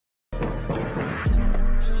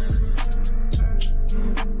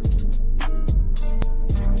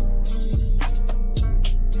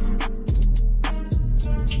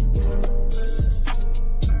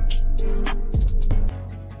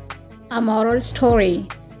A moral story: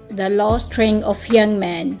 The Lost Ring of Young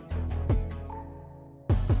Man.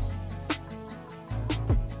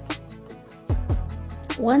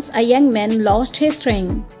 Once a young man lost his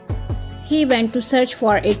ring. He went to search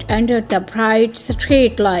for it under the bright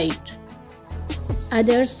street light.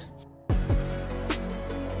 Others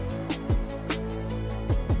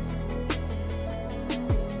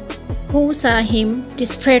who saw him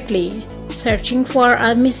desperately searching for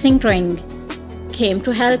a missing ring came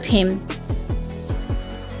to help him.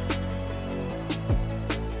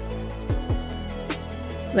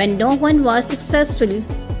 When no one was successful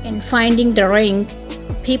in finding the ring,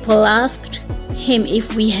 people asked him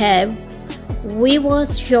if we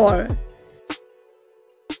was sure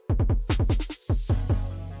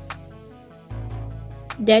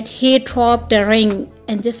that he dropped the ring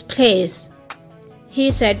in this place. He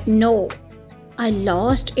said, "No, I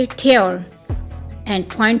lost it here," and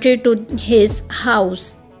pointed to his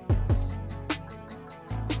house.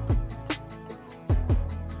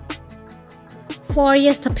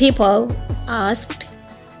 Furious, the people asked,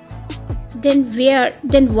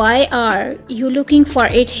 Then why are you looking for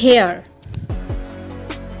it here?"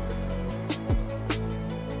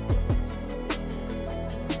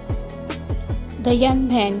 The young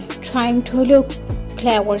man, trying to look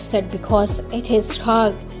clever, said, "Because it is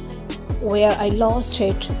dark where I lost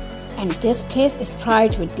it, and this place is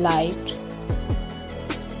bright with light."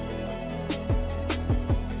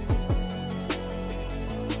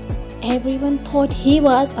 Everyone thought he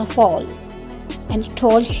was a fool and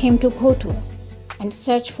told him to go to and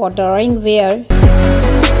search for the ring where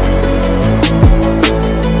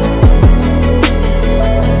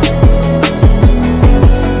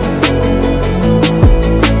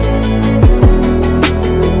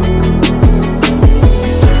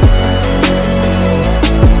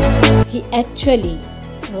he actually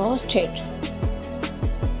lost it.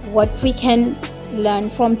 What we can learn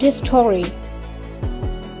from this story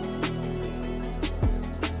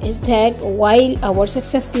is that while our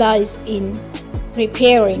success lies in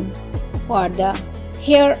preparing for the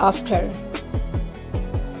hereafter,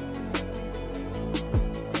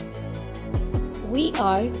 we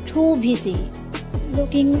are too busy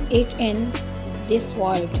looking it in this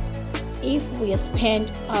world. If we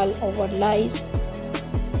spend all our lives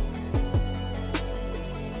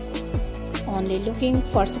only looking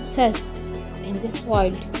for success in this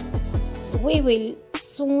world, we will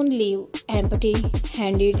soon leave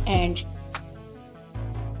empty-handed. And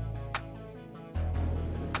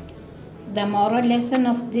the moral lesson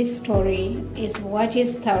of this story is what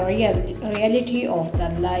is the reality of the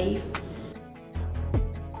life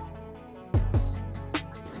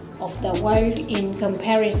of the world in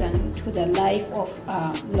comparison to the life of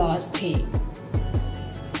a lost thief.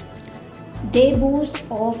 They boast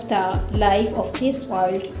of the life of this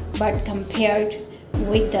world, but compared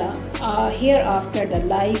with the hereafter, the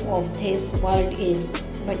life of this world is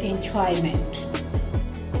but enjoyment.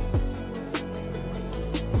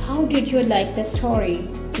 How did you like the story?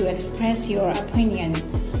 To express your opinion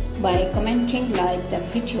by commenting, like the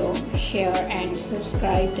video, share and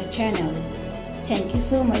subscribe the channel. Thank you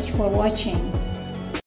so much for watching.